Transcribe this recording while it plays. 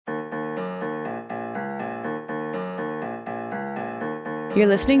You're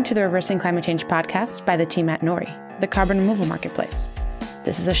listening to the Reversing Climate Change podcast by the team at Nori, the carbon removal marketplace.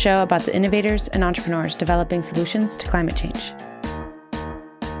 This is a show about the innovators and entrepreneurs developing solutions to climate change.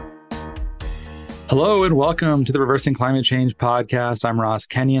 Hello and welcome to the Reversing Climate Change podcast. I'm Ross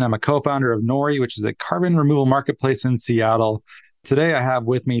Kenyon. I'm a co-founder of Nori, which is a carbon removal marketplace in Seattle. Today I have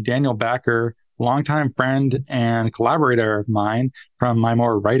with me Daniel Backer, longtime friend and collaborator of mine from my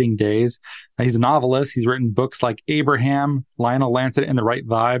more writing days. He's a novelist. He's written books like Abraham, Lionel Lancet, and The Right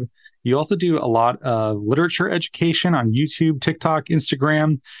Vibe. You also do a lot of literature education on YouTube, TikTok,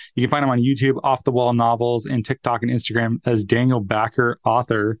 Instagram. You can find him on YouTube, Off the Wall Novels, and TikTok and Instagram as Daniel Backer,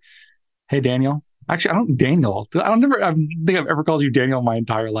 author. Hey, Daniel. Actually, I don't think I've ever called you Daniel my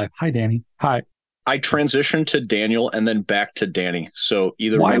entire life. Hi, Danny. Hi. I transitioned to Daniel and then back to Danny. So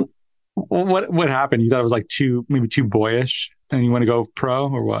either way. way. What happened? You thought it was like maybe too boyish and you want to go pro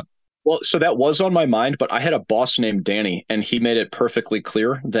or what? Well, so that was on my mind, but I had a boss named Danny and he made it perfectly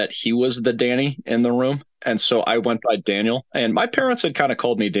clear that he was the Danny in the room. And so I went by Daniel, and my parents had kind of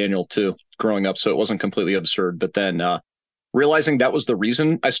called me Daniel too growing up. So it wasn't completely absurd. But then realizing that was the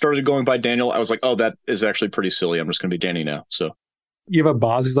reason I started going by Daniel, I was like, oh, that is actually pretty silly. I'm just going to be Danny now. So you have a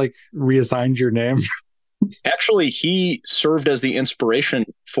boss who's like reassigned your name? Actually, he served as the inspiration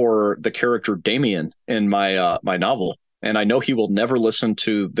for the character Damien in my my novel. And I know he will never listen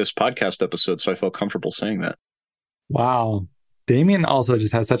to this podcast episode, so I feel comfortable saying that. Wow. Damien also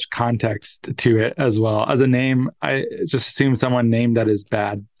just has such context to it as well. As a name, I just assume someone named that is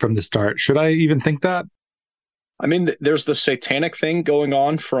bad from the start. Should I even think that? I mean, there's the satanic thing going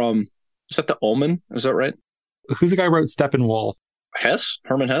on from, is that The Omen? Is that right? Who's the guy who wrote Steppenwolf? Hess?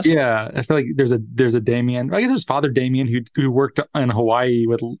 Herman Hess? Yeah, I feel like there's a Damien. I guess there's Father Damien who worked in Hawaii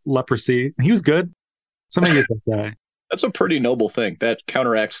with leprosy. He was good. Somebody gets that guy. That's a pretty noble thing. That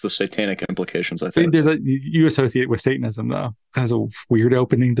counteracts the satanic implications, I think. You associate it with Satanism, though. That's a weird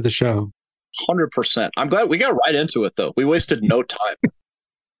opening to the show. 100%. I'm glad we got right into it, though. We wasted no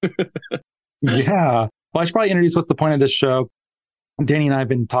time. Yeah. Well, I should probably introduce what's the point of this show. Danny and I have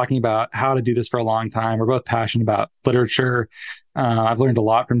been talking about how to do this for a long time. We're both passionate about literature. I've learned a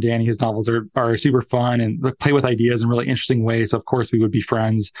lot from Danny. His novels are super fun and play with ideas in really interesting ways. So of course, we would be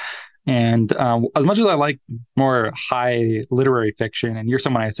friends. And as much as I like more high literary fiction, and you're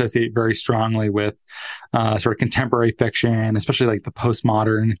someone I associate very strongly with sort of contemporary fiction, especially like the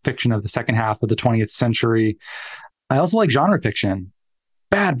postmodern fiction of the second half of the 20th century, I also like genre fiction.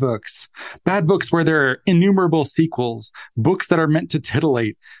 Bad books where there are innumerable sequels, books that are meant to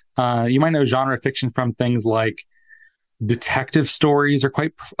titillate. You might know genre fiction from things like detective stories are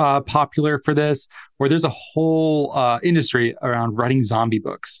quite popular for this, where there's a whole industry around writing zombie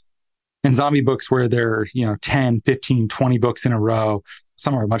books. And zombie books where there are, 10, 15, 20 books in a row.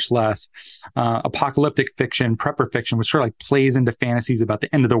 Some are much less. Apocalyptic fiction, prepper fiction, which sort of like plays into fantasies about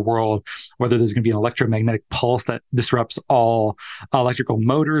the end of the world, whether there's going to be an electromagnetic pulse that disrupts all electrical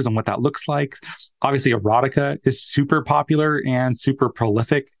motors and what that looks like. Obviously, erotica is super popular and super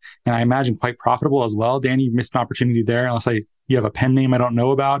prolific, and I imagine quite profitable as well. Danny, you missed an opportunity there, unless you have a pen name I don't know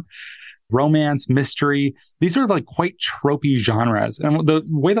about. Romance, mystery, these are like quite tropey genres. And the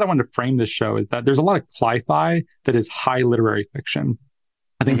way that I wanted to frame this show is that there's a lot of cli-fi that is high literary fiction.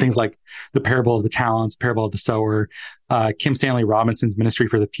 I think things like The Parable of the Talents, Parable of the Sower, Kim Stanley Robinson's Ministry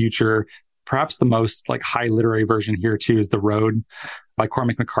for the Future. Perhaps the most like high literary version here too is The Road by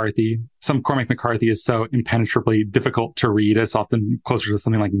Cormac McCarthy. Some Cormac McCarthy is so impenetrably difficult to read. It's often closer to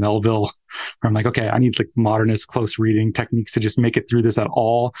something like Melville, where I'm like, okay, I need like modernist close reading techniques to just make it through this at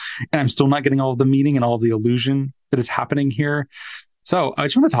all. And I'm still not getting all of the meaning and all of the illusion that is happening here. So I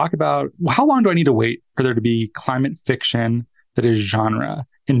just want to talk about how long do I need to wait for there to be climate fiction that is genre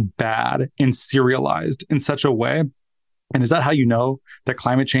and bad and serialized in such a way? And is that how you know that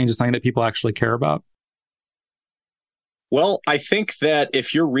climate change is something that people actually care about? Well, I think that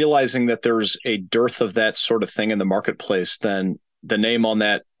if you're realizing that there's a dearth of that sort of thing in the marketplace, then the name on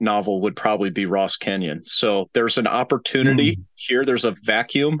that novel would probably be Ross Kenyon. So there's an opportunity here. There's a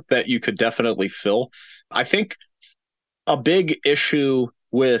vacuum that you could definitely fill. I think a big issue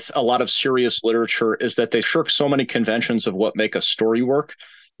with a lot of serious literature is that they shirk so many conventions of what make a story work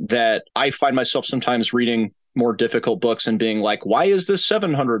that I find myself sometimes reading more difficult books and being like, why is this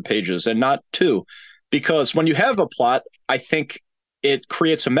 700 pages and not 2? Because when you have a plot, I think it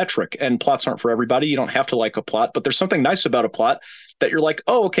creates a metric, and plots aren't for everybody. You don't have to like a plot, but there's something nice about a plot that you're like,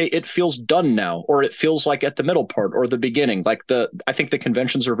 oh, okay, it feels done now, or it feels like at the middle part or the beginning. I think the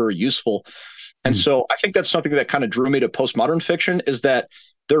conventions are very useful. And so I think that's something that kind of drew me to postmodern fiction, is that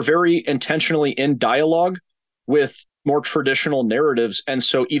they're very intentionally in dialogue with more traditional narratives. And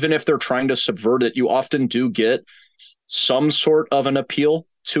so even if they're trying to subvert it, you often do get some sort of an appeal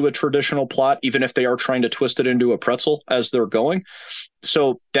to a traditional plot, even if they are trying to twist it into a pretzel as they're going.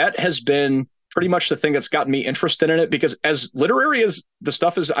 So that has been pretty much the thing that's gotten me interested in it, because as literary as the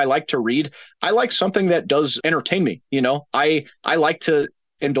stuff is I like to read, I like something that does entertain me. I like to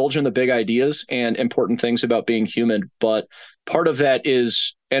indulge in the big ideas and important things about being human, but part of that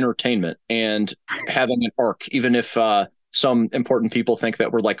is entertainment and having an arc, even if some important people think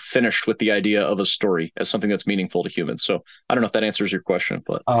that we're like finished with the idea of a story as something that's meaningful to humans. So I don't know if that answers your question,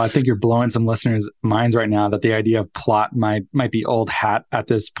 but I think you're blowing some listeners' minds right now that the idea of plot might be old hat at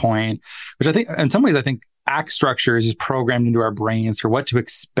this point, which I think in some ways, I think act structure is just programmed into our brains for what to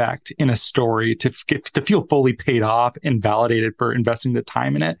expect in a story to feel fully paid off and validated for investing the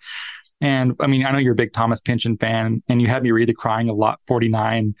time in it. And I mean, I know you're a big Thomas Pynchon fan, and you had me read The Crying of Lot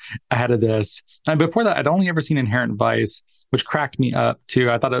 49 ahead of this. And before that, I'd only ever seen Inherent Vice, which cracked me up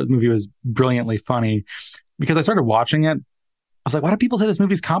too. I thought the movie was brilliantly funny because I started watching it. I was like, why do people say this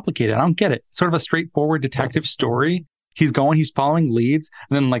movie's complicated? I don't get it. Sort of a straightforward detective story. He's following leads.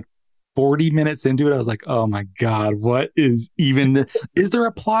 And then like 40 minutes into it, I was like, oh my God, what is is there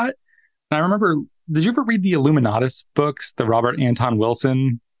a plot? And I remember, did you ever read the Illuminatus books, the Robert Anton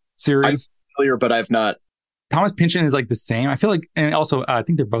Wilson series? I'm familiar, but I've not. Thomas Pynchon is like the same. I feel like, and also I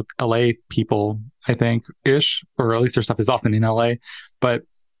think they're both LA people, I think, ish, or at least their stuff is often in LA. But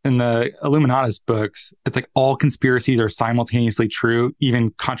in the Illuminatus books, it's like all conspiracies are simultaneously true,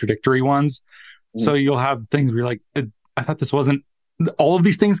 even contradictory ones. So you'll have things where you're like, I thought this wasn't, all of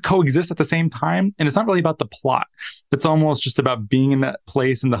these things coexist at the same time. And it's not really about the plot. It's almost just about being in that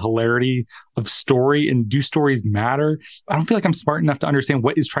place and the hilarity of story. And do stories matter? I don't feel like I'm smart enough to understand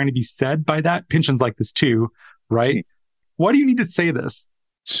what is trying to be said by that. Pynchon's like this too, right? Why do you need to say this?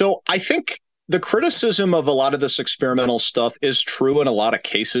 So I think the criticism of a lot of this experimental stuff is true in a lot of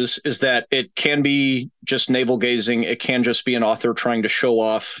cases, is that it can be just navel gazing. It can just be an author trying to show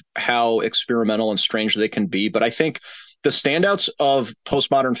off how experimental and strange they can be. But I think the standouts of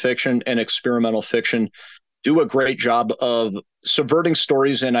postmodern fiction and experimental fiction do a great job of subverting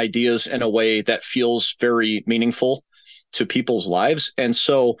stories and ideas in a way that feels very meaningful to people's lives. And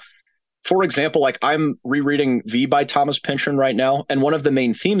so, for example, like I'm rereading V by Thomas Pynchon right now, and one of the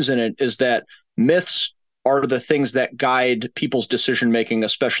main themes in it is that myths are the things that guide people's decision making,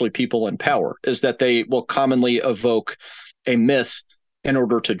 especially people in power, is that they will commonly evoke a myth in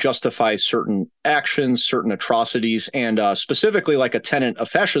order to justify certain actions, certain atrocities, and specifically like a tenet of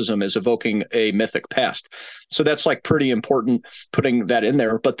fascism is evoking a mythic past. So that's like pretty important putting that in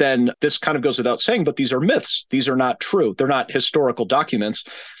there. But then this kind of goes without saying, but these are myths. These are not true. They're not historical documents.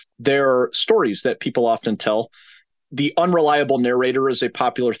 They're stories that people often tell. The unreliable narrator is a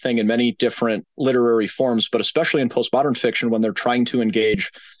popular thing in many different literary forms, but especially in postmodern fiction, when they're trying to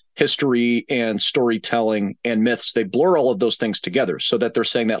engage history and storytelling and myths, they blur all of those things together so that they're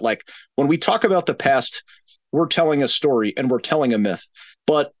saying that, like, when we talk about the past, we're telling a story and we're telling a myth,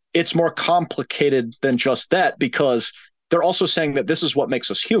 but it's more complicated than just that, because they're also saying that this is what makes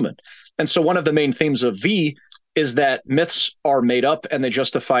us human. And so one of the main themes of V is that myths are made up and they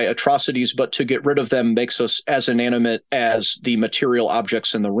justify atrocities, but to get rid of them makes us as inanimate as the material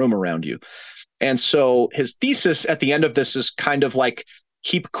objects in the room around you. And so his thesis at the end of this is kind of like,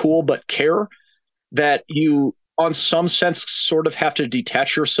 keep cool but care, that you, on some sense, sort of have to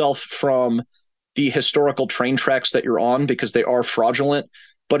detach yourself from the historical train tracks that you're on because they are fraudulent.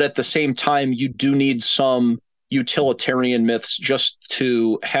 But at the same time, you do need some utilitarian myths just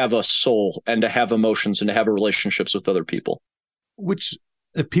to have a soul and to have emotions and to have relationships with other people. Which,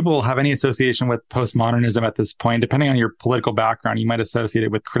 if people have any association with postmodernism at this point, depending on your political background, you might associate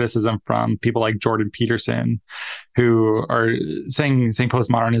it with criticism from people like Jordan Peterson, who are saying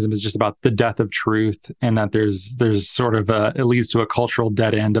postmodernism is just about the death of truth, and that there's sort of it leads to a cultural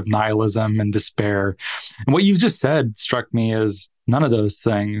dead end of nihilism and despair. And what you've just said struck me as none of those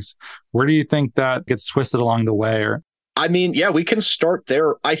things. Where do you think that gets twisted along the way? Or I mean, yeah, we can start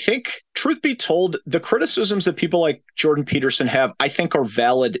there. I think, truth be told, the criticisms that people like Jordan Peterson have, I think, are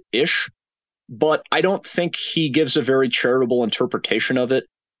valid-ish, but I don't think he gives a very charitable interpretation of it,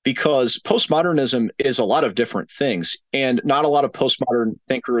 because postmodernism is a lot of different things, and not a lot of postmodern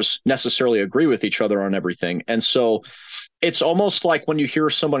thinkers necessarily agree with each other on everything. And so it's almost like when you hear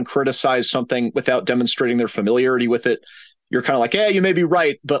someone criticize something without demonstrating their familiarity with it, you're kind of like, yeah, you may be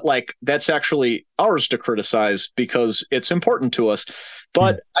right, but like, that's actually ours to criticize because it's important to us.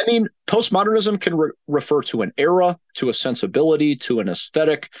 But I mean, postmodernism can refer to an era, to a sensibility, to an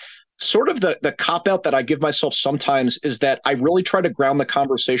aesthetic. Sort of the cop-out that I give myself sometimes is that I really try to ground the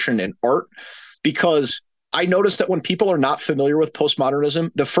conversation in art, because I noticed that when people are not familiar with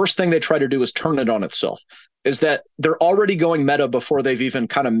postmodernism, the first thing they try to do is turn it on itself. Is that they're already going meta before they've even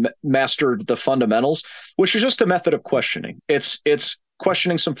kind of mastered the fundamentals, which is just a method of questioning. It's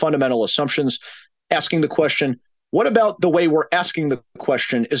questioning some fundamental assumptions, asking the question, what about the way we're asking the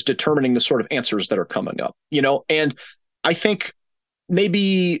question is determining the sort of answers that are coming up, And I think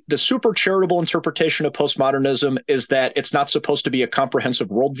maybe the super charitable interpretation of postmodernism is that it's not supposed to be a comprehensive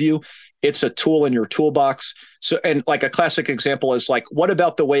worldview. It's a tool in your toolbox. So, and like a classic example is like, what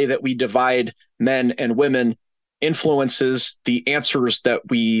about the way that we divide men and women influences the answers that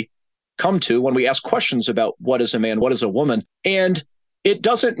we come to when we ask questions about what is a man, what is a woman? And it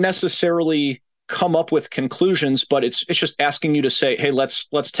doesn't necessarily come up with conclusions, but it's just asking you to say, hey, let's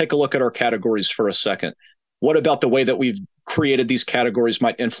take a look at our categories for a second. What about the way that we've created these categories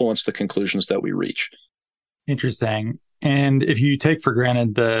might influence the conclusions that we reach? Interesting. And if you take for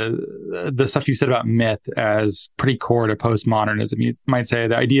granted the stuff you said about myth as pretty core to postmodernism, you might say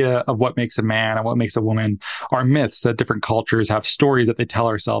the idea of what makes a man and what makes a woman are myths that different cultures have stories that they tell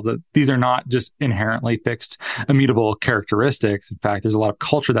ourselves, that these are not just inherently fixed, immutable characteristics. In fact, there's a lot of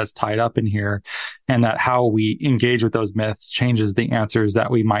culture that's tied up in here, and that how we engage with those myths changes the answers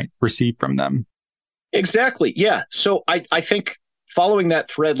that we might receive from them. Exactly. Yeah. So I think following that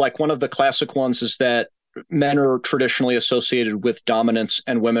thread, like one of the classic ones is that men are traditionally associated with dominance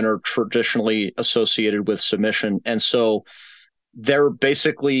and women are traditionally associated with submission. And so they're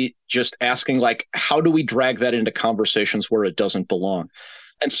basically just asking, like, how do we drag that into conversations where it doesn't belong?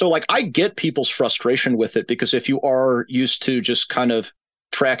 And so, like, I get people's frustration with it, because if you are used to just kind of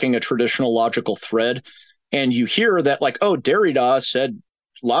tracking a traditional logical thread and you hear that, like, oh, Derrida said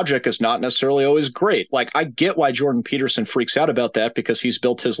logic is not necessarily always great. Like, I get why Jordan Peterson freaks out about that, because he's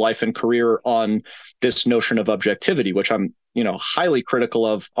built his life and career on this notion of objectivity, which I'm, highly critical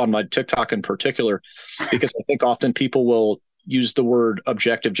of on my TikTok in particular, because I think often people will use the word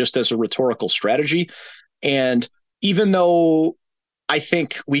objective just as a rhetorical strategy. And even though I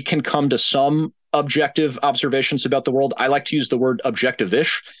think we can come to some objective observations about the world, I like to use the word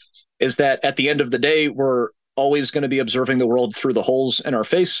objective-ish, is that at the end of the day, we're always going to be observing the world through the holes in our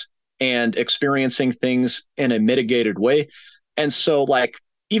face and experiencing things in a mitigated way. And so, like,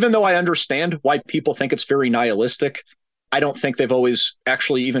 even though I understand why people think it's very nihilistic, I don't think they've always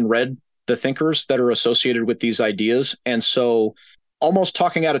actually even read the thinkers that are associated with these ideas. And so, almost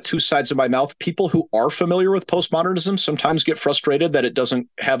talking out of two sides of my mouth, people who are familiar with postmodernism sometimes get frustrated that it doesn't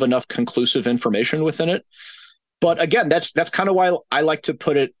have enough conclusive information within it. But again, that's kind of why I like to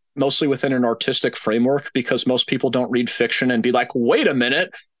put it mostly within an artistic framework, because most people don't read fiction and be like, wait a minute,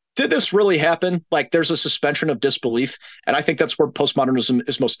 did this really happen? Like, there's a suspension of disbelief. And I think that's where postmodernism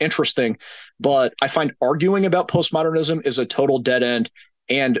is most interesting. But I find arguing about postmodernism is a total dead end,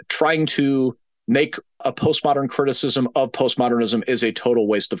 and trying to make a postmodern criticism of postmodernism is a total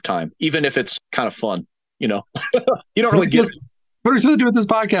waste of time, even if it's kind of fun. You don't really get it. What are we supposed to do with this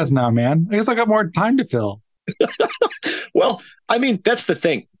podcast now, man? I guess I got more time to fill. Well, I mean, that's the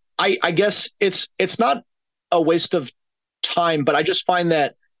thing. I guess it's not a waste of time, but I just find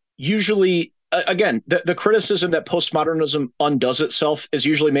that usually, again, the criticism that postmodernism undoes itself is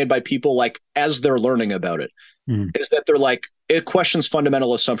usually made by people, like, as they're learning about it, is that they're like, it questions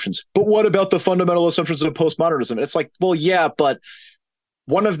fundamental assumptions. But what about the fundamental assumptions of postmodernism? It's like, well, yeah, but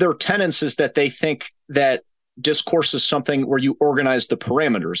one of their tenets is that they think that discourse is something where you organize the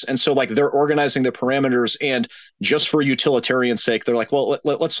parameters. And so, like, they're organizing the parameters, and just for utilitarian sake, they're like, well,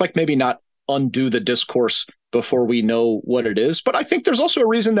 let's like maybe not undo the discourse before we know what it is. But I think there's also a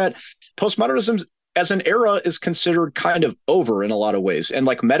reason that postmodernism as an era is considered kind of over in a lot of ways. And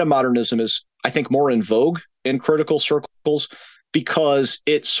like metamodernism is, I think, more in vogue in critical circles, because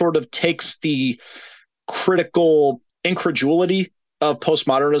it sort of takes the critical incredulity of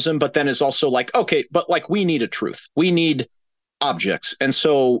postmodernism, but then is also like, okay, but like, we need a truth. We need objects. And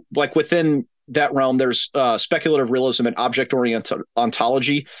so, like, within that realm, there's speculative realism and object-oriented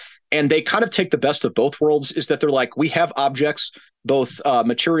ontology. And they kind of take the best of both worlds, is that they're like, we have objects, both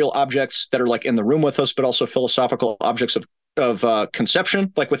material objects that are like in the room with us, but also philosophical objects of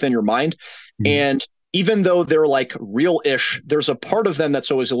conception, like within your mind. And even though they're like real-ish, there's a part of them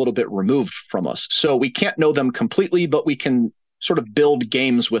that's always a little bit removed from us. So we can't know them completely, but we can sort of build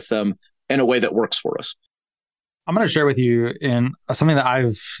games with them in a way that works for us. I'm going to share with you in something that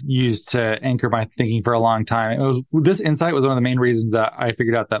I've used to anchor my thinking for a long time. This insight was one of the main reasons that I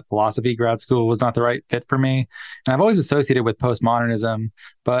figured out that philosophy grad school was not the right fit for me. And I've always associated with postmodernism,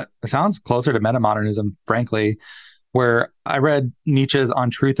 but it sounds closer to metamodernism, frankly, where I read Nietzsche's On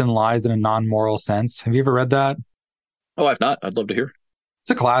Truth and Lies in a Non-Moral Sense. Have you ever read that? Oh, I've not. I'd love to hear. It's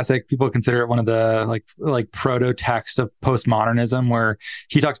a classic. People consider it one of the like proto texts of postmodernism, where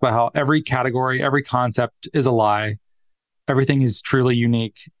he talks about how every category, every concept is a lie. Everything is truly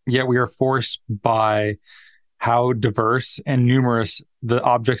unique, yet we are forced by how diverse and numerous the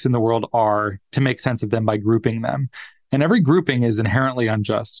objects in the world are to make sense of them by grouping them. And every grouping is inherently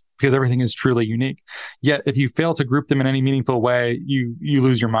unjust because everything is truly unique. Yet if you fail to group them in any meaningful way, you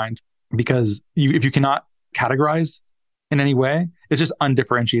lose your mind, because if you cannot categorize in any way, it's just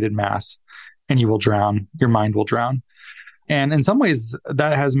undifferentiated mass, and you will drown. Your mind will drown. And in some ways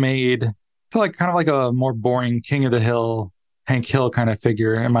that has made, I feel like, kind of like a more boring King of the Hill, Hank Hill kind of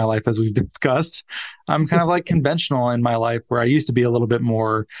figure in my life, as we've discussed. I'm kind of like conventional in my life, where I used to be a little bit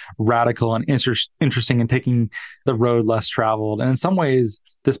more radical and interesting in taking the road less traveled. And in some ways,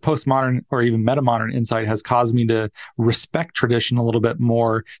 this postmodern or even metamodern insight has caused me to respect tradition a little bit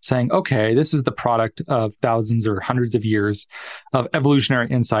more, saying, okay, this is the product of thousands or hundreds of years of evolutionary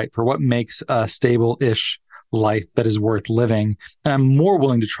insight for what makes a stable-ish life that is worth living. And I'm more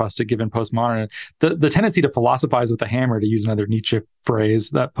willing to trust it given postmodern. The tendency to philosophize with a hammer, to use another Nietzsche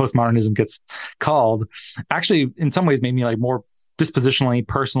phrase that postmodernism gets called, actually in some ways made me like more dispositionally,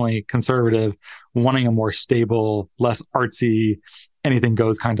 personally conservative, wanting a more stable, less artsy, anything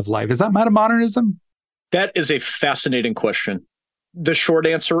goes kind of life. Is that metamodernism? That is a fascinating question. The short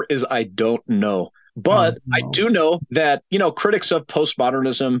answer is I don't know. But no. I do know that, critics of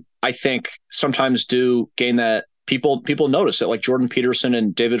postmodernism, I think, sometimes do gain that people notice it, like Jordan Peterson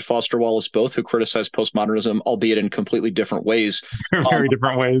and David Foster Wallace, both, who criticize postmodernism, albeit in completely different ways. Very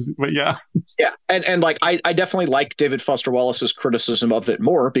different ways, but yeah. Yeah. And like, I definitely like David Foster Wallace's criticism of it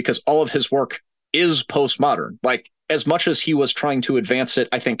more, because all of his work is postmodern. Like, as much as he was trying to advance it,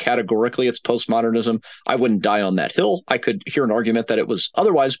 I think categorically it's postmodernism. I wouldn't die on that hill. I could hear an argument that it was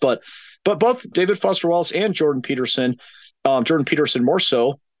otherwise, but both David Foster Wallace and Jordan Peterson more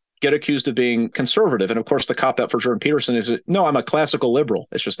so, get accused of being conservative. And of course, the cop out for Jordan Peterson is, no, I'm a classical liberal.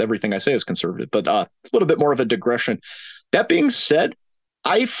 It's just everything I say is conservative, but a little bit more of a digression. That being said,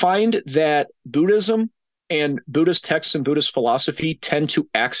 I find that Buddhism and Buddhist texts and Buddhist philosophy tend to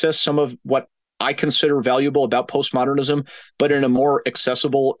access some of what I consider valuable about postmodernism, but in a more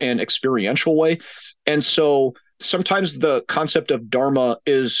accessible and experiential way. And so sometimes the concept of dharma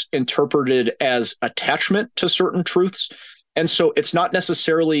is interpreted as attachment to certain truths. And so it's not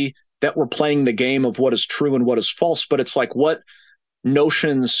necessarily that we're playing the game of what is true and what is false, but it's like, what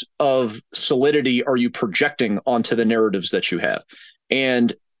notions of solidity are you projecting onto the narratives that you have?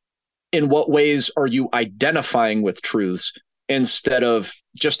 And in what ways are you identifying with truths instead of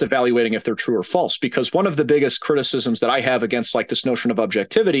just evaluating if they're true or false? Because one of the biggest criticisms that I have against like this notion of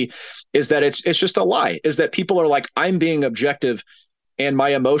objectivity is that it's just a lie, is that people are like, I'm being objective and my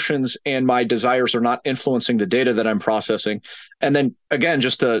emotions and my desires are not influencing the data that I'm processing. And then again,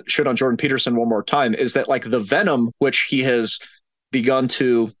 just to shit on Jordan Peterson one more time, is that like the venom, which he has begun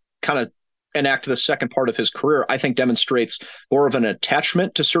to kind of enact the second part of his career, I think demonstrates more of an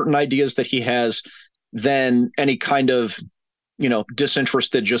attachment to certain ideas that he has than any kind of,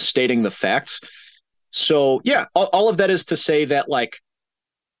 disinterested, just stating the facts. So yeah, all of that is to say that, like,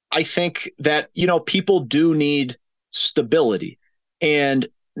 I think that, people do need stability. And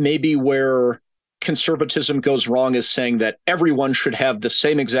maybe where conservatism goes wrong is saying that everyone should have the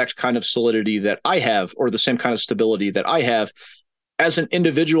same exact kind of solidity that I have, or the same kind of stability that I have. As an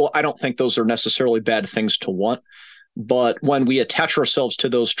individual, I don't think those are necessarily bad things to want. But when we attach ourselves to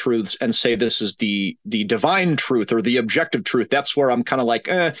those truths and say this is the divine truth or the objective truth, that's where I'm kind of like,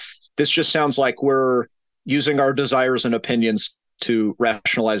 this just sounds like we're using our desires and opinions to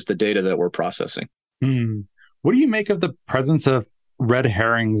rationalize the data that we're processing. What do you make of the presence of red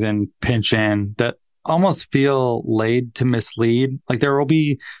herrings in Pynchon that almost feel laid to mislead? Like, there will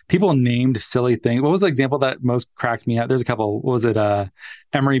be people named silly things. What was the example that most cracked me out? There's a couple. What was it?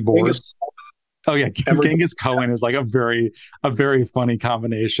 Emery Boards. Oh yeah, Genghis Cohen is like a very funny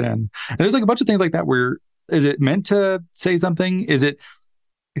combination. And there's like a bunch of things like that where, is it meant to say something? Is it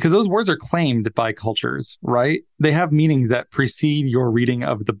because those words are claimed by cultures, right? They have meanings that precede your reading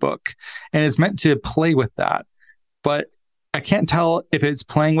of the book, and it's meant to play with that. But I can't tell if it's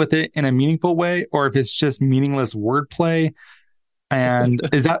playing with it in a meaningful way or if it's just meaningless wordplay. And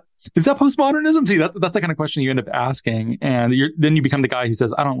is that postmodernism? See, that's the kind of question you end up asking. And then you become the guy who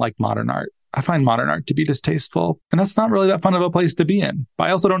says, I don't like modern art. I find modern art to be distasteful. And that's not really that fun of a place to be in. But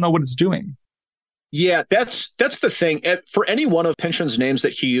I also don't know what it's doing. Yeah, that's the thing. For any one of Pynchon's names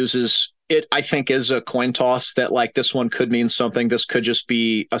that he uses, it, I think, is a coin toss that, like, this one could mean something. This could just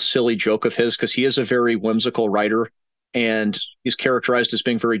be a silly joke of his, because he is a very whimsical writer and he's characterized as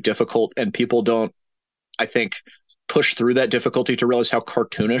being very difficult. And people don't, I think, push through that difficulty to realize how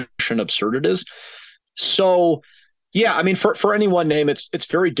cartoonish and absurd it is. So, yeah, I mean, for any one name, it's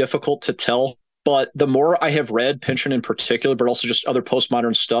very difficult to tell. But the more I have read Pynchon in particular, but also just other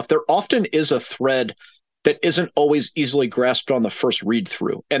postmodern stuff, there often is a thread that isn't always easily grasped on the first read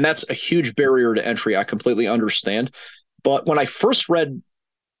through. And that's a huge barrier to entry. I completely understand. But when I first read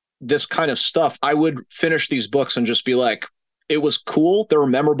this kind of stuff, I would finish these books and just be like, it was cool. There were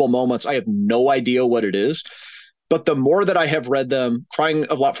memorable moments. I have no idea what it is. But the more that I have read them, Crying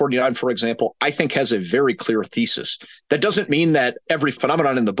of Lot 49, for example, I think has a very clear thesis. That doesn't mean that every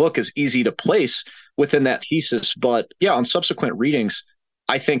phenomenon in the book is easy to place within that thesis. But yeah, on subsequent readings,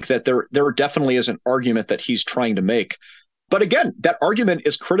 I think that there definitely is an argument that he's trying to make. But again, that argument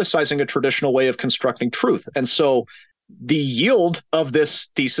is criticizing a traditional way of constructing truth. And so the yield of this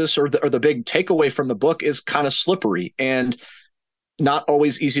thesis or the big takeaway from the book is kind of slippery and not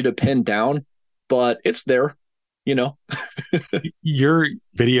always easy to pin down, but it's there. Your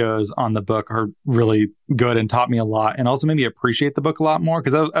videos on the book are really good and taught me a lot, and also made me appreciate the book a lot more,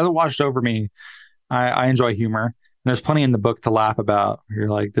 because as it washed over me, I enjoy humor. And there's plenty in the book to laugh about. You're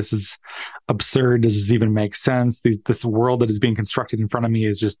like, this is absurd. Does this even make sense? This world that is being constructed in front of me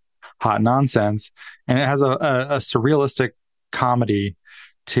is just hot nonsense. And it has a surrealistic comedy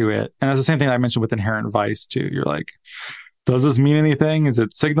to it. And that's the same thing I mentioned with Inherent Vice too. You're like, does this mean anything? Is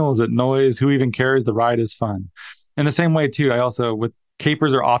it signal? Is it noise? Who even cares? The ride is fun. In the same way too, I also, with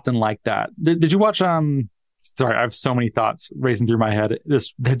capers are often like that. Did you watch, sorry, I have so many thoughts racing through my head.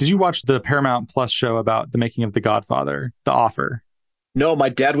 Did you watch the Paramount Plus show about the making of The Godfather, The Offer? No, my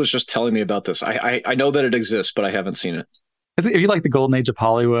dad was just telling me about this. I know that it exists, but I haven't seen it. If you like the golden age of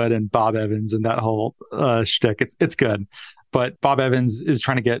Hollywood and Bob Evans and that whole shtick, it's good. But Bob Evans is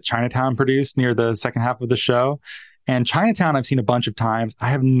trying to get Chinatown produced near the second half of the show. And Chinatown, I've seen a bunch of times. I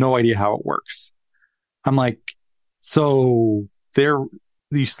have no idea how it works. I'm like, so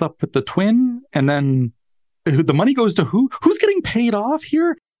you slept with the twin, and then the money goes to who? Who's getting paid off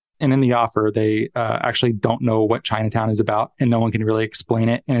here? And in The Offer, they actually don't know what Chinatown is about, and no one can really explain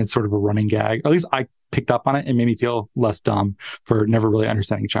it. And it's sort of a running gag. At least I picked up on it and made me feel less dumb for never really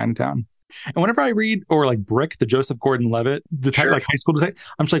understanding Chinatown. And whenever I read, or like Brick, the Joseph Gordon-Levitt detective, like high school detective,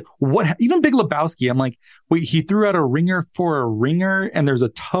 I'm just like, what? Even Big Lebowski, I'm like, wait, he threw out a ringer for a ringer, and there's a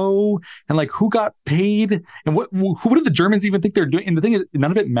toe, and like, who got paid, and what do the Germans even think they're doing? And the thing is,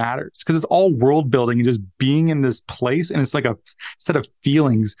 none of it matters, because it's all world building and just being in this place, and it's like a set of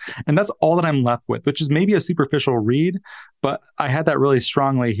feelings, and that's all that I'm left with, which is maybe a superficial read, but I had that really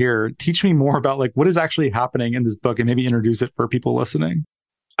strongly here. Teach me more about like what is actually happening in this book, and maybe introduce it for people listening.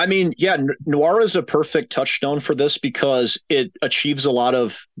 I mean, yeah, noir is a perfect touchstone for this because it achieves a lot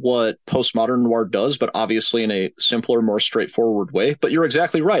of what postmodern noir does, but obviously in a simpler, more straightforward way. But you're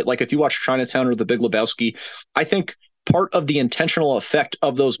exactly right. Like if you watch Chinatown or The Big Lebowski, I think part of the intentional effect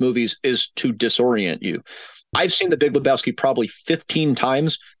of those movies is to disorient you. I've seen The Big Lebowski probably 15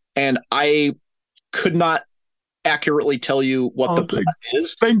 times, and I could not accurately tell you what the plot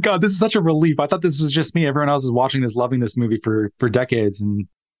is. Thank God. This is such a relief. I thought this was just me. Everyone else is watching this, loving this movie for decades, and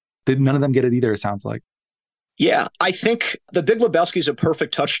none of them get it either, it sounds like. Yeah, I think The Big Lebowski is a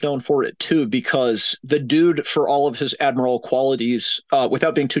perfect touchstone for it too, because the dude, for all of his admirable qualities,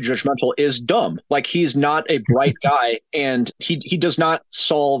 without being too judgmental, is dumb. Like he's not a bright guy, and he does not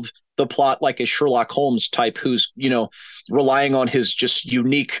solve the plot like a Sherlock Holmes type who's, relying on his just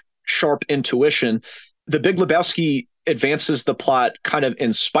unique, sharp intuition. The Big Lebowski advances the plot kind of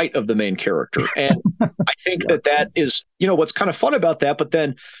in spite of the main character. And I think that is, what's kind of fun about that. But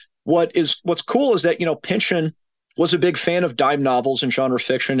then what's cool is that, Pynchon was a big fan of dime novels and genre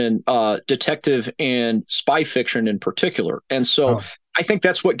fiction and detective and spy fiction in particular. And so I think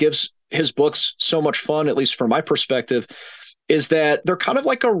that's what gives his books so much fun, at least from my perspective, is that they're kind of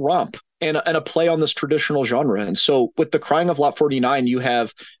like a romp and a play on this traditional genre. And so with The Crying of Lot 49, you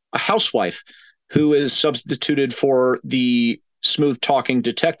have a housewife who is substituted for the smooth talking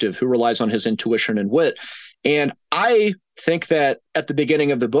detective who relies on his intuition and wit. And I think that at the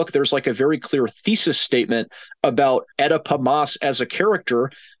beginning of the book, there's like a very clear thesis statement about Oedipa Maas as a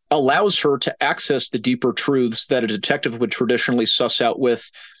character allows her to access the deeper truths that a detective would traditionally suss out with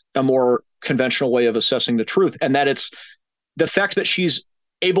a more conventional way of assessing the truth. And that it's the fact that she's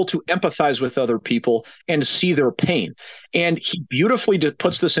able to empathize with other people and see their pain. And he beautifully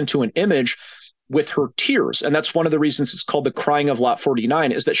puts this into an image with her tears. And that's one of the reasons it's called The Crying of Lot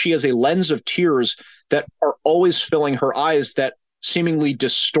 49, is that she has a lens of tears that are always filling her eyes that seemingly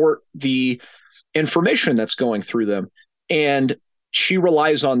distort the information that's going through them. And she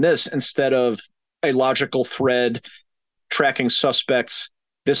relies on this instead of a logical thread tracking suspects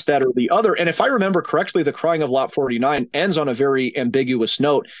this, that, or the other. And if I remember correctly, the crying of Lot 49 ends on a very ambiguous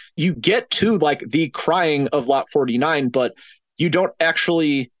note. You get to like the crying of Lot 49, but you don't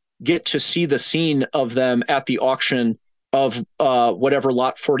actually get to see the scene of them at the auction of whatever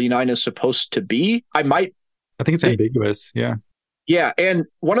Lot 49 is supposed to be. I think it's ambiguous. Yeah. Yeah. And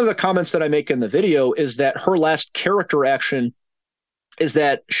one of the comments that I make in the video is that her last character action is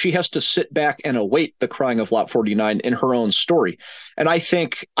that she has to sit back and await the crying of Lot 49 in her own story. And I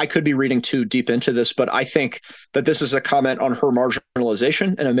think I could be reading too deep into this, but I think that this is a comment on her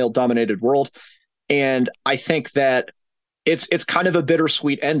marginalization in a male-dominated world. And I think that it's kind of a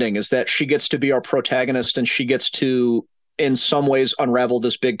bittersweet ending, is that she gets to be our protagonist and she gets to, in some ways, unravel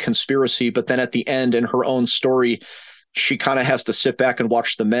this big conspiracy. But then at the end, in her own story, she kind of has to sit back and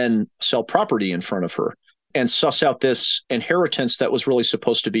watch the men sell property in front of her and suss out this inheritance that was really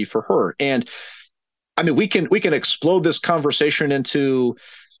supposed to be for her. And I mean, we can explode this conversation into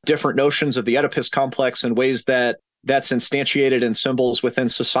different notions of the Oedipus complex and ways that that's instantiated in symbols within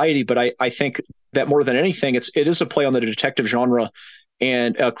society. But I think that more than anything, it is a play on the detective genre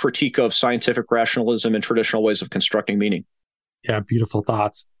and a critique of scientific rationalism and traditional ways of constructing meaning. Yeah, beautiful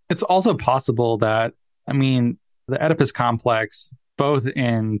thoughts. It's also possible that, I mean, the Oedipus complex, both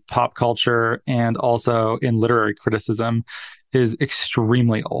in pop culture and also in literary criticism, is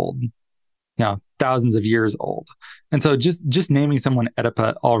extremely old, thousands of years old. And so just naming someone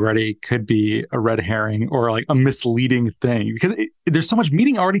Oedipa already could be a red herring or like a misleading thing, because there's so much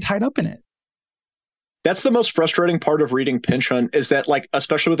meaning already tied up in it. That's the most frustrating part of reading Pynchon, is that, like,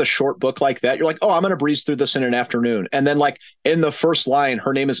 especially with a short book like that, you're like, oh, I'm going to breeze through this in an afternoon. And then, like, in the first line,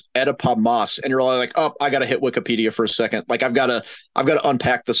 her name is Oedipa Maas. And you're like, oh, I got to hit Wikipedia for a second. Like, I've got to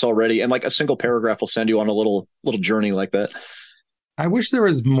unpack this already. And like a single paragraph will send you on a little journey like that. I wish there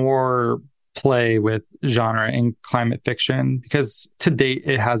was more play with genre in climate fiction, because to date,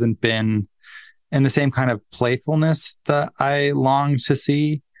 it hasn't been in the same kind of playfulness that I long to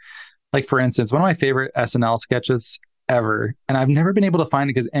see. Like, for instance, one of my favorite SNL sketches ever, and I've never been able to find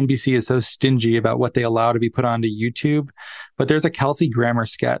it because NBC is so stingy about what they allow to be put onto YouTube, but there's a Kelsey Grammer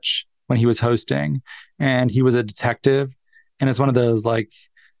sketch when he was hosting, and he was a detective, and it's one of those, like,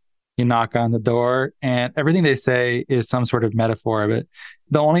 you knock on the door, and everything they say is some sort of metaphor of it.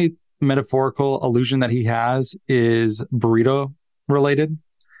 The only metaphorical allusion that he has is burrito related.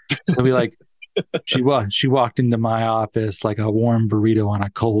 So he'll be like, She walked into my office like a warm burrito on a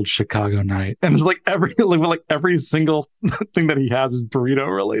cold Chicago night. And it's like every single thing that he has is burrito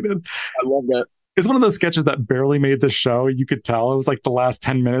related. I love that. It's one of those sketches that barely made the show. You could tell it was like the last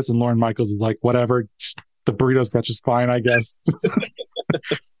 10 minutes and Lorne Michaels was like, whatever, the burrito sketch is fine, I guess.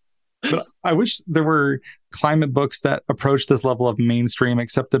 But I wish there were climate books that approach this level of mainstream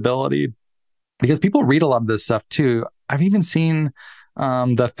acceptability, because people read a lot of this stuff too. I've even seen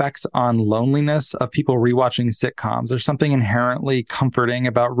the effects on loneliness of people rewatching sitcoms. There's something inherently comforting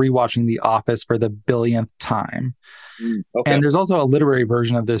about rewatching The Office for the billionth time. Okay. And there's also a literary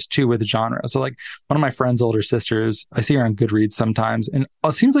version of this too with genre. So like one of my friend's older sisters, I see her on Goodreads sometimes, and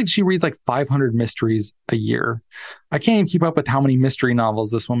it seems like she reads like 500 mysteries a year. I can't even keep up with how many mystery novels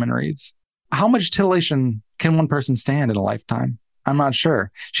this woman reads. How much titillation can one person stand in a lifetime? I'm not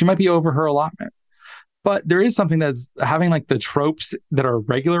sure. She might be over her allotment. But there is something that's having like the tropes that are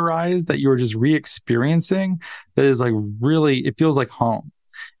regularized that you're just re-experiencing that is like really, it feels like home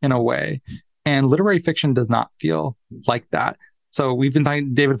in a way. And literary fiction does not feel like that. So we've been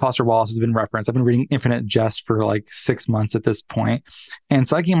talking, David Foster Wallace has been referenced. I've been reading Infinite Jest for like 6 months at this point and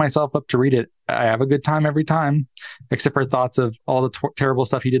psyching myself up to read it. I have a good time every time, except for thoughts of all the terrible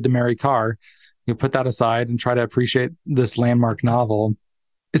stuff he did to Mary Carr. You put that aside and try to appreciate this landmark novel.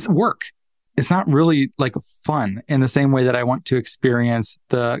 It's work. It's not really like fun in the same way that I want to experience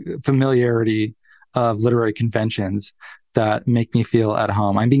the familiarity of literary conventions that make me feel at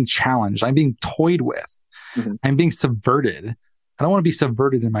home. I'm being challenged. I'm being toyed with. Mm-hmm. I'm being subverted. I don't want to be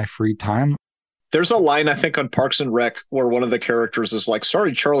subverted in my free time. There's a line, I think, on Parks and Rec where one of the characters is like,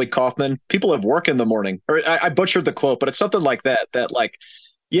 sorry, Charlie Kaufman, people have work in the morning. Or I butchered the quote, but it's something like that, like,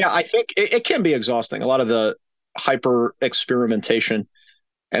 yeah, I think it can be exhausting. A lot of the hyper experimentation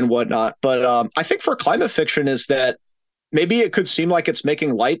and whatnot. But I think for climate fiction is that maybe it could seem like it's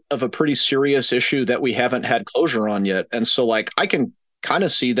making light of a pretty serious issue that we haven't had closure on yet. And so like, I can kind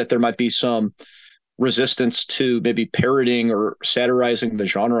of see that there might be some resistance to maybe parodying or satirizing the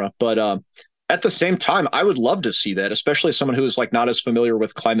genre. But at the same time, I would love to see that, especially as someone who is like not as familiar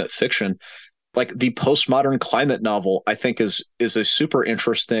with climate fiction. Like the postmodern climate novel, I think is a super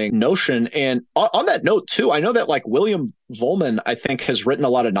interesting notion. And on that note too, I know that like William Vollmann, I think, has written a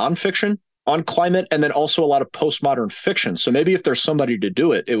lot of nonfiction on climate, and then also a lot of postmodern fiction. So maybe if there's somebody to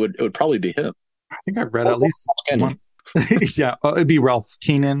do it, it would probably be him. I think I've read at least one. Yeah, it'd be Ralph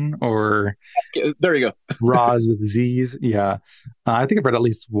Keenan or there you go. Roz with Z's. Yeah, I think I've read at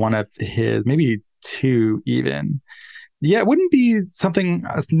least one of his, maybe two even. Yeah, it wouldn't be something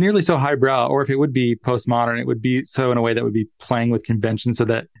nearly so highbrow, or if it would be postmodern, it would be so in a way that would be playing with convention, so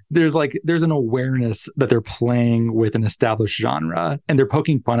that there's an awareness that they're playing with an established genre and they're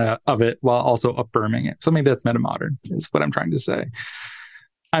poking fun of it while also affirming it. So maybe that's metamodern, is what I'm trying to say.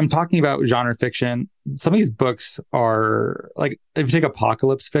 I'm talking about genre fiction. Some of these books are like, if you take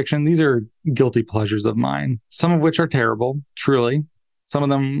apocalypse fiction, these are guilty pleasures of mine, some of which are terrible, truly. Some of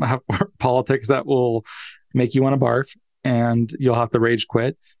them have politics that will make you want to barf and you'll have to rage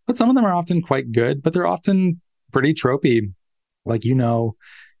quit. But some of them are often quite good, but they're often pretty tropey. Like, you know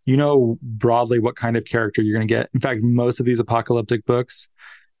broadly what kind of character you're going to get. In fact, most of these apocalyptic books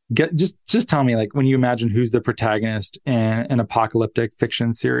just tell me, like, when you imagine who's the protagonist in an apocalyptic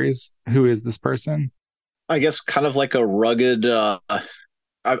fiction series, who is this person? I guess kind of like a rugged,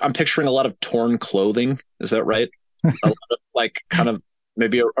 I'm picturing a lot of torn clothing. Is that right? A lot of like kind of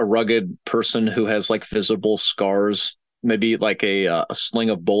maybe a rugged person who has like visible scars, maybe like a sling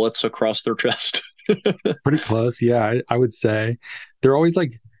of bullets across their chest. Pretty close. Yeah, I would say they're always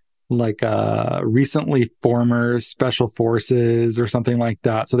like recently former special forces or something like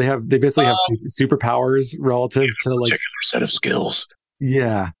that. So they basically have superpowers relative to like particular set of skills.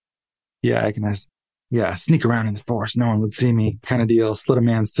 Yeah, I can sneak around in the forest, no one would see me, kind of deal. Slit a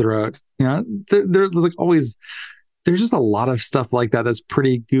man's throat. You know, there's like always, there's just a lot of stuff like that that's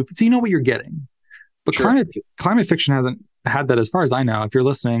pretty goofy. So you know what you're getting. But sure. Climate fiction hasn't had that, as far as I know. If you're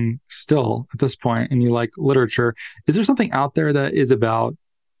listening still at this point and you like literature, is there something out there that is about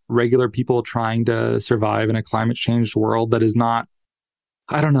regular people trying to survive in a climate changed world that is not,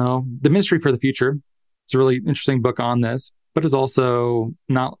 I don't know, The Ministry for the Future? It's a really interesting book on this, but it's also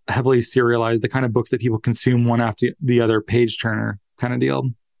not heavily serialized, the kind of books that people consume one after the other, page turner kind of deal.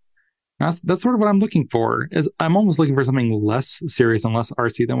 That's sort of what I'm looking for. Is I'm almost looking for something less serious and less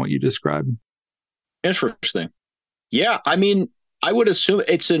artsy than what you described. Interesting. Yeah, I mean, I would assume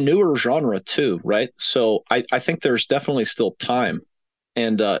it's a newer genre too, right? So I think there's definitely still time.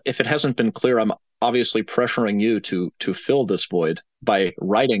 And if it hasn't been clear, I'm obviously pressuring you to fill this void by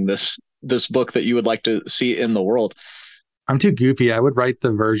writing this book that you would like to see in the world. I'm too goofy. I would write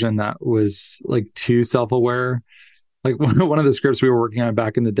the version that was like too self-aware. Like one of the scripts we were working on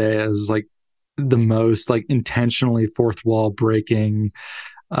back in the day, it was like the most like intentionally fourth wall breaking,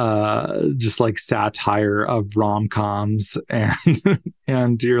 just like satire of rom-coms,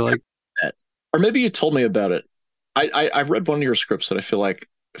 and you're like, or maybe you told me about it. I've read one of your scripts that I feel like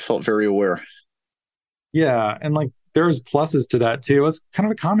felt very aware. Yeah, and like there was pluses to that too. It was kind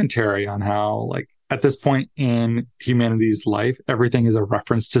of a commentary on how, like, at this point in humanity's life, everything is a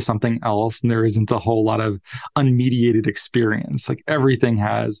reference to something else, and there isn't a whole lot of unmediated experience. Like everything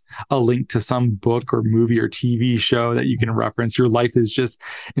has a link to some book or movie or TV show that you can reference. Your life is just,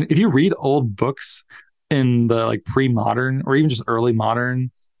 if you read old books in the like pre-modern or even just early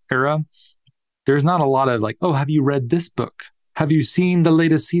modern era, there's not a lot of like, oh, have you read this book? Have you seen the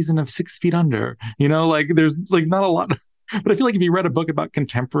latest season of 6 Feet Under? You know, like there's like not a lot. But I feel like if you read a book about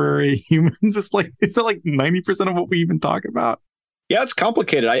contemporary humans, it's like 90% of what we even talk about. Yeah, it's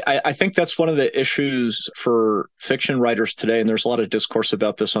complicated. I think that's one of the issues for fiction writers today. And there's a lot of discourse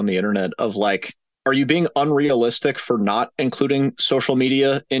about this on the internet of like, are you being unrealistic for not including social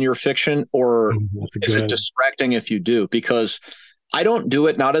media in your fiction? Or is it distracting if you do? Because I don't do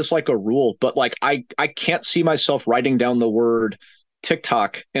it, not as like a rule, but like I can't see myself writing down the word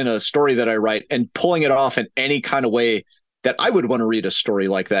TikTok in a story that I write and pulling it off in any kind of way that I would want to read a story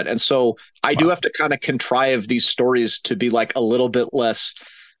like that. And so I do have to kind of contrive these stories to be like a little bit less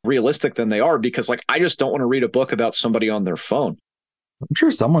realistic than they are, because like I just don't want to read a book about somebody on their phone. I'm sure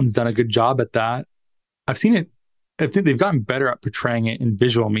someone's done a good job at that. I've seen it. I think they've gotten better at portraying it in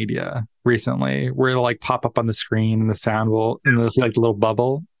visual media recently, where it'll like pop up on the screen and the sound will, in the like little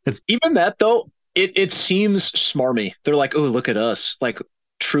bubble. It's even that though. It seems smarmy. They're like, oh, look at us. Like,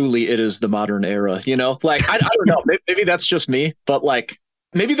 truly, it is the modern era. You know, like I don't know. Maybe that's just me, but like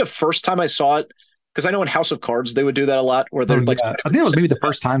maybe the first time I saw it, because I know in House of Cards they would do that a lot. Where they're like, I think it was maybe the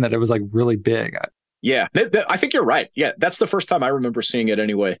first time that it was like really big. Yeah, I think you're right. Yeah, that's the first time I remember seeing it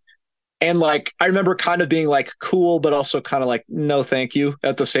anyway. And like, I remember kind of being like cool, but also kind of like, no, thank you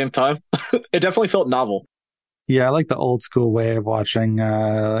at the same time. It definitely felt novel. Yeah, I like the old school way of watching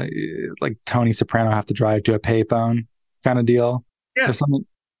like Tony Soprano have to drive to a payphone kind of deal. Yeah. There's something,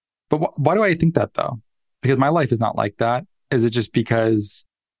 but why do I think that though? Because my life is not like that. Is it just because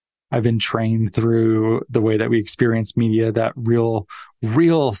I've been trained through the way that we experience media that real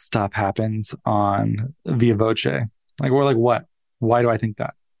stuff happens on via voce. Like, we're like, what? Why do I think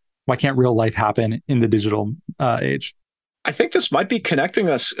that? Why can't real life happen in the digital age? I think this might be connecting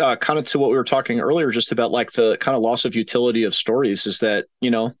us kind of to what we were talking earlier, just about like the kind of loss of utility of stories. Is that,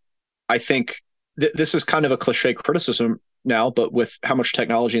 I think this is kind of a cliche criticism now, but with how much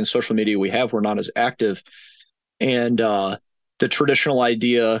technology and social media we have, we're not as active. And the traditional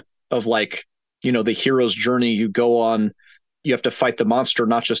idea of like, the hero's journey, you go on, you have to fight the monster,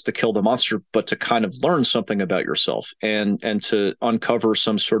 not just to kill the monster, but to kind of learn something about yourself and to uncover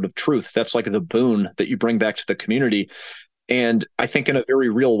some sort of truth. That's like the boon that you bring back to the community. And I think in a very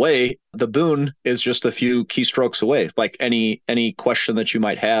real way, the boon is just a few keystrokes away, like any question that you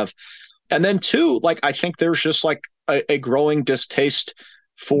might have. And then two, like, I think there's just like a growing distaste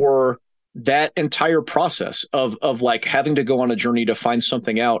for that entire process of like having to go on a journey to find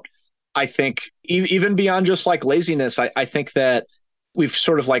something out. I think even beyond just like laziness, I think that we've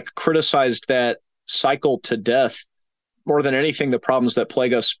sort of like criticized that cycle to death. More than anything, the problems that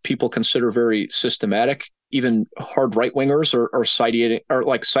plague us, people consider very systematic. Even hard right wingers are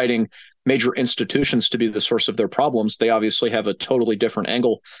citing major institutions to be the source of their problems. They obviously have a totally different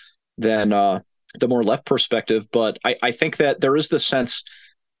angle than the more left perspective. But I think that there is the sense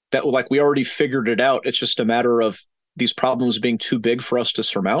that like we already figured it out. It's just a matter of these problems being too big for us to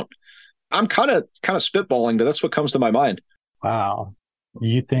surmount. I'm kind of spitballing, but that's what comes to my mind. Wow.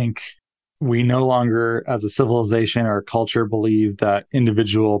 You think we no longer, as a civilization or culture, believe that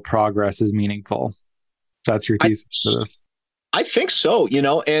individual progress is meaningful? That's your thesis for this? I think so,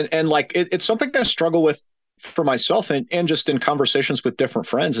 and like it's something I struggle with for myself and just in conversations with different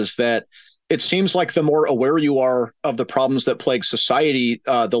friends, is that it seems like the more aware you are of the problems that plague society,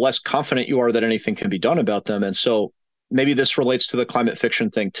 the less confident you are that anything can be done about them. And so maybe this relates to the climate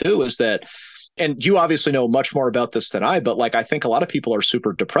fiction thing too, is that, and you obviously know much more about this than I, but like, I think a lot of people are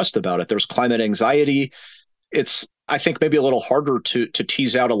super depressed about it. There's climate anxiety. It's, I think, maybe a little harder to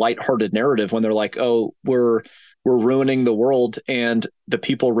tease out a lighthearted narrative when they're like, oh, we're ruining the world and the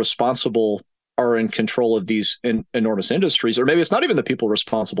people responsible are in control of these enormous industries. Or maybe it's not even the people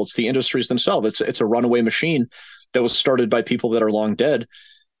responsible, it's the industries themselves. It's a runaway machine that was started by people that are long dead.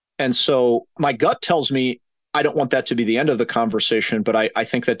 And so my gut tells me I don't want that to be the end of the conversation, but I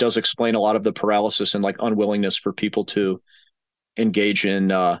think that does explain a lot of the paralysis and like unwillingness for people to engage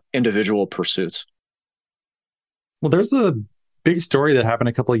in individual pursuits. Well, there's a big story that happened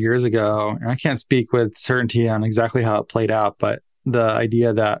a couple of years ago, and I can't speak with certainty on exactly how it played out, but the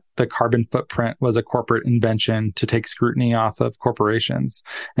idea that the carbon footprint was a corporate invention to take scrutiny off of corporations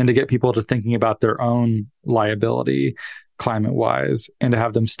and to get people to thinking about their own liability climate-wise and to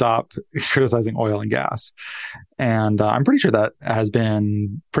have them stop criticizing oil and gas. And I'm pretty sure that has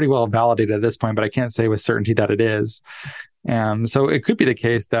been pretty well validated at this point, but I can't say with certainty that it is. And so it could be the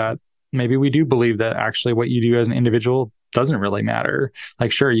case that maybe we do believe that actually what you do as an individual doesn't really matter.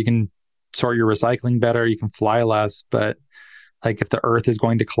 Like, sure, you can sort your recycling better, you can fly less, but like if the earth is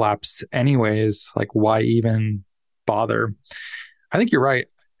going to collapse anyways, like why even bother? I think you're right.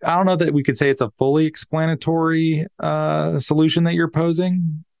 I don't know that we could say it's a fully explanatory solution that you're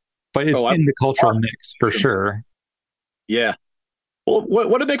posing, but it's in the cultural mix for sure. Yeah. Well,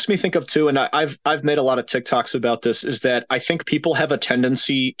 what it makes me think of too, and I've made a lot of TikToks about this, is that I think people have a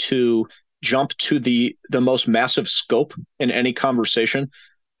tendency to jump to the most massive scope in any conversation.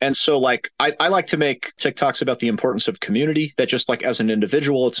 And so like, I like to make TikToks about the importance of community, that just like as an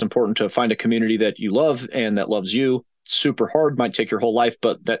individual, it's important to find a community that you love and that loves you. It's super hard, might take your whole life,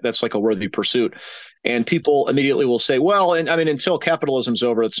 but that's like a worthy pursuit. And people immediately will say, well, and I mean, until capitalism's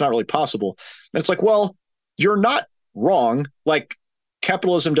over, it's not really possible. And it's like, well, you're not wrong. Like,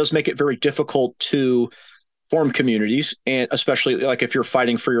 capitalism does make it very difficult to form communities, and especially like if you're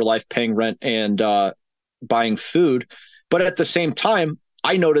fighting for your life, paying rent and buying food. But at the same time,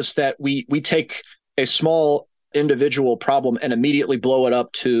 I notice that we take a small individual problem and immediately blow it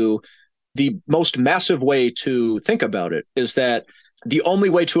up to the most massive way to think about it, is that the only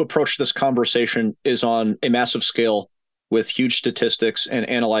way to approach this conversation is on a massive scale with huge statistics and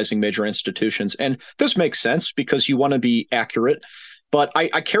analyzing major institutions. And this makes sense because you want to be accurate. But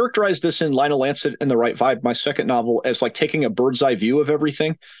I characterize this in Lionel Lancet and The Right Vibe, my second novel, as like taking a bird's eye view of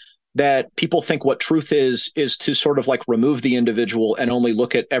everything. That people think what truth is to sort of like remove the individual and only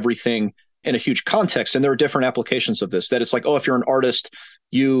look at everything in a huge context. And there are different applications of this, that it's like, oh, if you're an artist,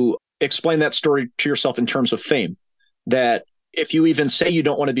 you explain that story to yourself in terms of fame. That if you even say you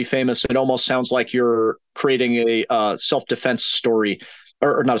don't want to be famous, it almost sounds like you're creating a self-defense story,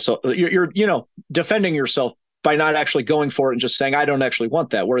 or not you're defending yourself by not actually going for it and just saying, I don't actually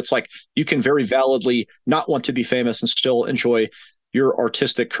want that, where it's like you can very validly not want to be famous and still enjoy your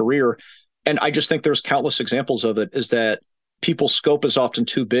artistic career. And I just think there's countless examples of it, is that people's scope is often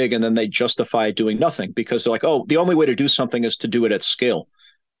too big and then they justify doing nothing because they're like, oh, the only way to do something is to do it at scale,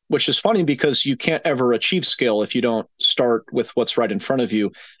 which is funny because you can't ever achieve scale if you don't start with what's right in front of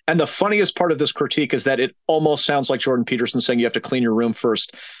you. And the funniest part of this critique is that it almost sounds like Jordan Peterson saying you have to clean your room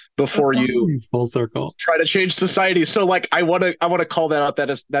first before you full circle try to change society. So like, I want to call that out.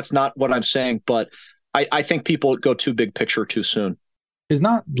 That's not what I'm saying, but I think people go too big picture too soon. Is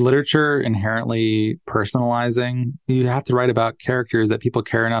not literature inherently personalizing? You have to write about characters that people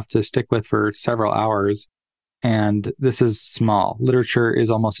care enough to stick with for several hours. And this is small. Literature is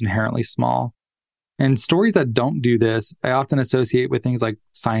almost inherently small. And stories that don't do this, I often associate with things like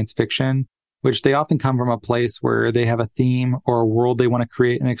science fiction, which they often come from a place where they have a theme or a world they want to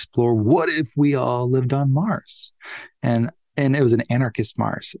create and explore. What if we all lived on Mars? And it was an anarchist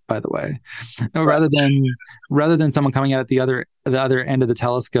Mars, by the way, rather than someone coming out at the other end of the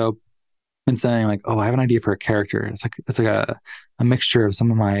telescope and saying like, oh, I have an idea for a character. It's like a mixture of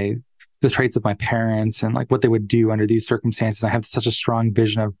some of the traits of my parents and like what they would do under these circumstances. I have such a strong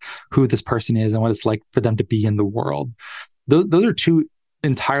vision of who this person is and what it's like for them to be in the world. Those are two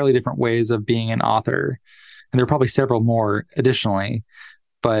entirely different ways of being an author. And there are probably several more additionally.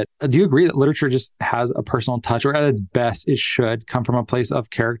 But do you agree that literature just has a personal touch, or at its best, it should come from a place of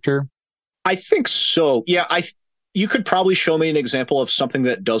character? I think so. Yeah, you could probably show me an example of something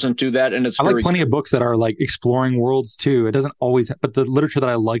that doesn't do that, and I like plenty of books that are like exploring worlds too. It doesn't always, but the literature that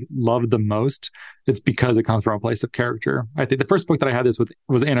I love the most, it's because it comes from a place of character. I think the first book that I had this with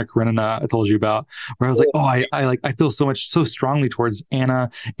was Anna Karenina. I told you about, where I was like, oh, I feel so strongly towards Anna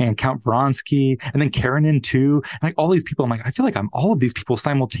and Count Vronsky, and then Karenin too, and like all these people. I'm like, I feel like I'm all of these people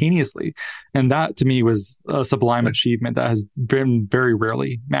simultaneously, and that to me was a sublime achievement that has been very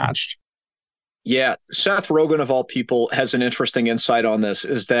rarely matched. Yeah, Seth Rogen, of all people, has an interesting insight on this,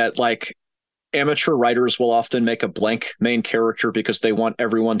 is that like amateur writers will often make a blank main character because they want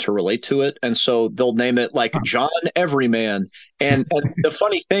everyone to relate to it. And so they'll name it like John Everyman. And the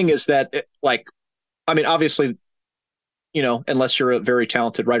funny thing is that obviously, unless you're a very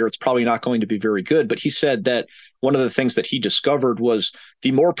talented writer, it's probably not going to be very good. But he said that one of the things that he discovered was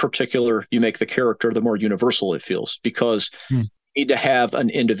the more particular you make the character, the more universal it feels, because need to have an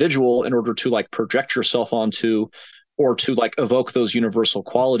individual in order to like project yourself onto or to like evoke those universal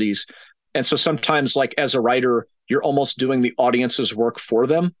qualities. And so sometimes like as a writer, you're almost doing the audience's work for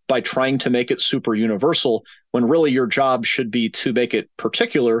them by trying to make it super universal, when really your job should be to make it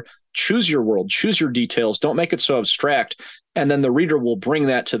particular. Choose your world, choose your details, don't make it so abstract. And then the reader will bring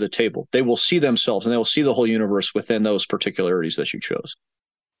that to the table. They will see themselves and they will see the whole universe within those particularities that you chose.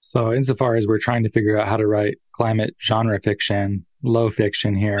 So insofar as we're trying to figure out how to write climate genre fiction, low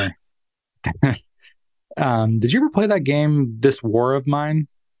fiction here, did you ever play that game, This War of Mine?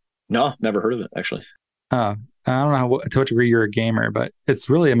 No, never heard of it, actually. I don't know to what degree you're a gamer, but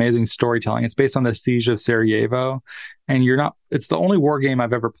it's really amazing storytelling. It's based on the siege of Sarajevo, and it's the only war game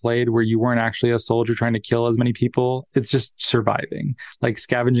I've ever played where you weren't actually a soldier trying to kill as many people. It's just surviving, like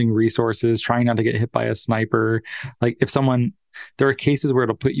scavenging resources, trying not to get hit by a sniper. Like there are cases where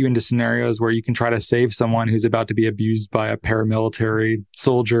it'll put you into scenarios where you can try to save someone who's about to be abused by a paramilitary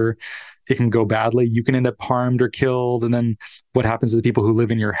soldier. It can go badly. You can end up harmed or killed. And then what happens to the people who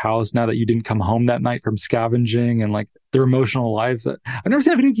live in your house now that you didn't come home that night from scavenging, and like their emotional lives? I've never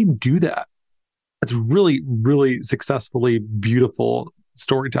seen a video game do that. It's really, really successfully beautiful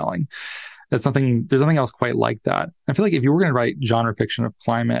storytelling. There's nothing else quite like that. I feel like if you were going to write genre fiction of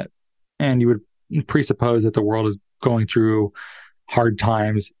climate and you would presuppose that the world is going through hard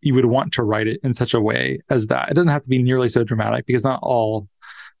times, you would want to write it in such a way as that. It doesn't have to be nearly so dramatic, because not all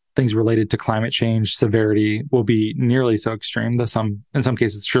things related to climate change severity will be nearly so extreme, though in some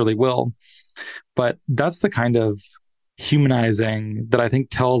cases surely will. But that's the kind of humanizing that I think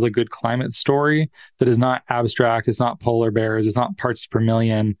tells a good climate story that is not abstract. It's not polar bears. It's not parts per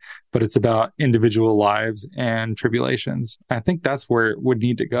million, but it's about individual lives and tribulations. I think that's where it would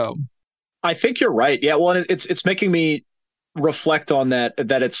need to go. I think you're right. Yeah. Well, it's making me reflect on that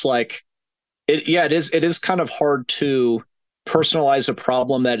it's like, it is kind of hard to personalize a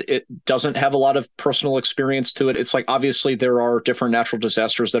problem that it doesn't have a lot of personal experience to it. It's like, obviously there are different natural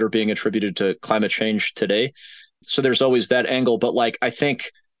disasters that are being attributed to climate change today. So there's always that angle. But like, I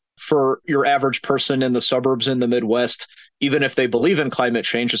think for your average person in the suburbs in the Midwest, even if they believe in climate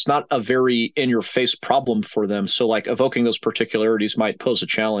change, it's not a very in your face problem for them. So like evoking those particularities might pose a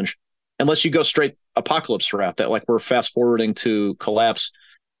challenge, unless you go straight apocalypse route, that like we're fast forwarding to collapse.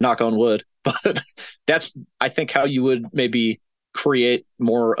 knock on wood. But that's, I think, how you would maybe create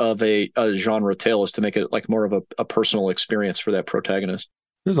more of a genre tale, is to make it like more of a personal experience for that protagonist.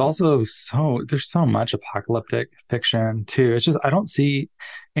 There's so much apocalyptic fiction too. It's just, I don't see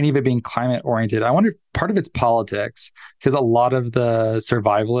any of it being climate oriented. I wonder if part of it's politics, because a lot of the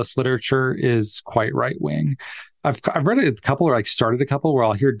survivalist literature is quite right wing. I've read a couple, or like started a couple, where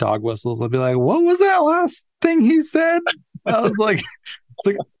I'll hear dog whistles. I'll be like, what was that last thing he said? I was like,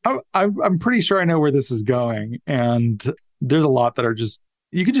 it's like, I'm pretty sure I know where this is going. And there's a lot that are just,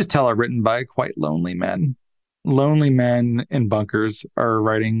 you could just tell are written by quite lonely men. Lonely men in bunkers are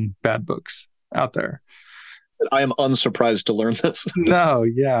writing bad books out there. I am unsurprised to learn this. No,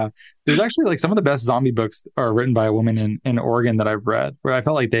 yeah. There's actually like some of the best zombie books are written by a woman in Oregon that I've read, where I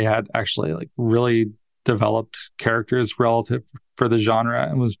felt like they had actually like really developed characters relative for the genre,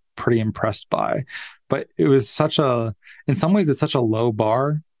 and was pretty impressed by. But it was in some ways, it's such a low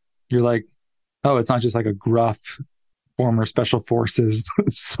bar. You're like, oh, it's not just like a gruff former special forces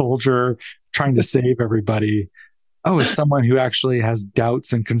soldier trying to save everybody. Oh, it's someone who actually has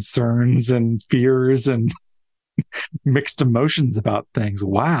doubts and concerns and fears and mixed emotions about things.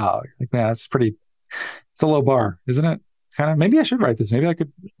 Wow. Like, man, it's a low bar, isn't it? Kind of, maybe I should write this. Maybe I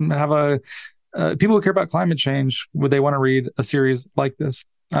could have people who care about climate change, would they want to read a series like this?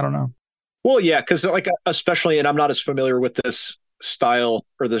 I don't know. Well, yeah, because like, especially, and I'm not as familiar with this style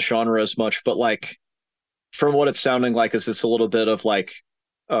or this genre as much, but like, from what it's sounding like, is this a little bit of like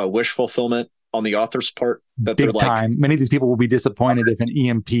wish fulfillment on the author's part? That Big they're like, time. Many of these people will be disappointed if an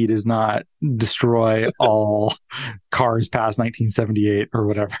EMP does not destroy all cars past 1978 or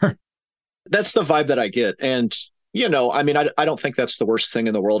whatever. That's the vibe that I get. And, I mean, I don't think that's the worst thing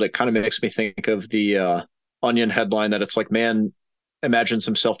in the world. It kind of makes me think of the Onion headline that it's like, man imagines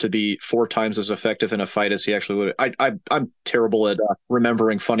himself to be 4 times as effective in a fight as he actually would. I'm terrible at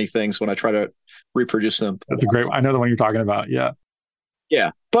remembering funny things when I try to reproduce them. That's a great one. I know the one you're talking about. Yeah.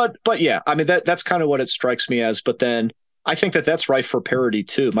 Yeah. But yeah, I mean, that's kind of what it strikes me as. But then I think that's rife for parody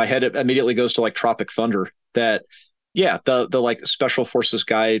too. My head immediately goes to like Tropic Thunder, that, yeah, the like special forces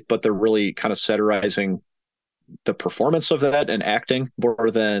guy, but they're really kind of satirizing the performance of that and acting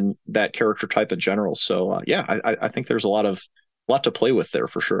more than that character type in general. So yeah, I think there's a lot to play with there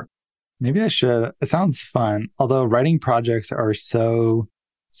for sure. Maybe I should. It sounds fun. Although writing projects are so.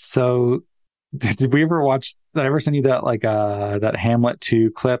 Did I ever send you that like that Hamlet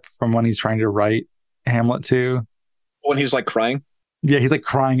 2 clip from when he's trying to write Hamlet 2? When he's like crying? Yeah, he's like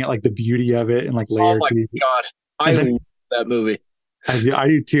crying at like the beauty of it and like Laertes. Oh my God. I love that movie. I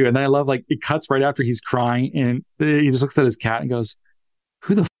do too. And then I love like it cuts right after he's crying and he just looks at his cat and goes,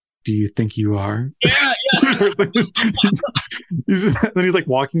 "Who the do you think you are?" Yeah. Then he's like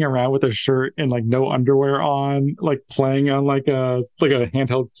walking around with a shirt and like no underwear on, like playing on like a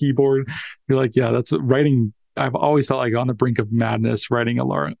handheld keyboard. You're like, yeah, that's writing. I've always felt like on the brink of madness writing a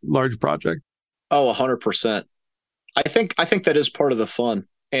large project. Oh, 100%. I think that is part of the fun.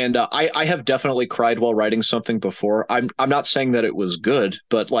 And I have definitely cried while writing something before. I'm not saying that it was good,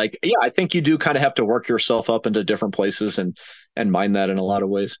 but like, yeah, I think you do kind of have to work yourself up into different places and mind that in a lot of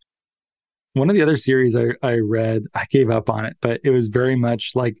ways. One of the other series I read, I gave up on it, but it was very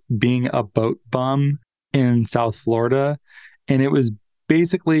much like being a boat bum in South Florida. And it was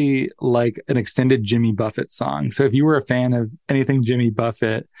basically like an extended Jimmy Buffett song. So if you were a fan of anything Jimmy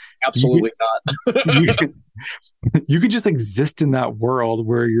Buffett, absolutely not. you could just exist in that world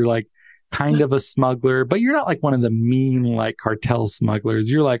where you're like kind of a smuggler, but you're not like one of the mean like cartel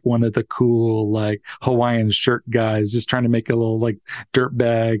smugglers. You're like one of the cool like Hawaiian shirt guys just trying to make a little like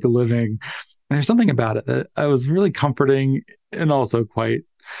dirtbag living. And there's something about it that I was really comforting and also quite,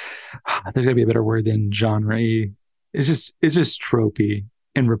 there's gotta be a better word than genre-y. It's just tropey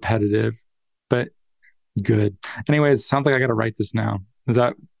and repetitive, but good. Anyways, sounds like I got to write this now. Is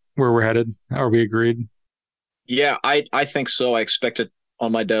that where we're headed? Are we agreed? Yeah, I think so. I expect it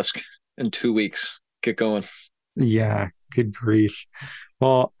on my desk in 2 weeks. Get going. Yeah, good grief.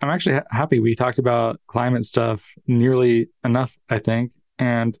 Well, I'm actually happy we talked about climate stuff nearly enough, I think.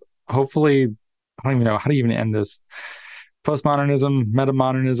 And hopefully, I don't even know, how do you even end this? Postmodernism,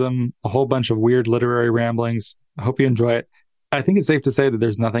 metamodernism, a whole bunch of weird literary ramblings. I hope you enjoy it. I think it's safe to say that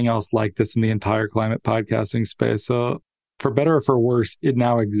there's nothing else like this in the entire climate podcasting space. So for better or for worse, it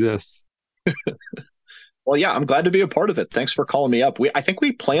now exists. Well, yeah, I'm glad to be a part of it. Thanks for calling me up. I think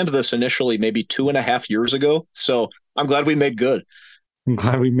we planned this initially maybe 2.5 years ago. So I'm glad we made good. I'm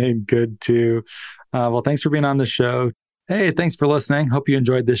glad we made good too. Well, thanks for being on the show. Hey, thanks for listening. Hope you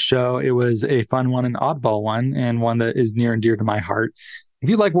enjoyed this show. It was a fun one, an oddball one, and one that is near and dear to my heart. If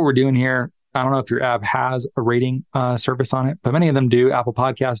you like what we're doing here, I don't know if your app has a rating service on it, but many of them do. Apple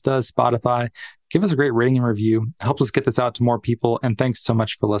Podcast does, Spotify. Give us a great rating and review. It helps us get this out to more people. And thanks so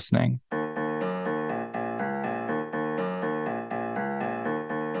much for listening.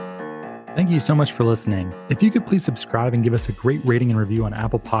 Thank you so much for listening. If you could please subscribe and give us a great rating and review on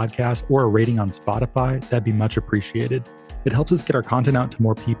Apple Podcasts or a rating on Spotify, that'd be much appreciated. It helps us get our content out to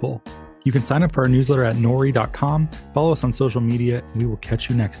more people. You can sign up for our newsletter at nori.com, follow us on social media, and we will catch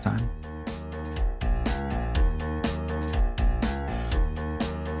you next time.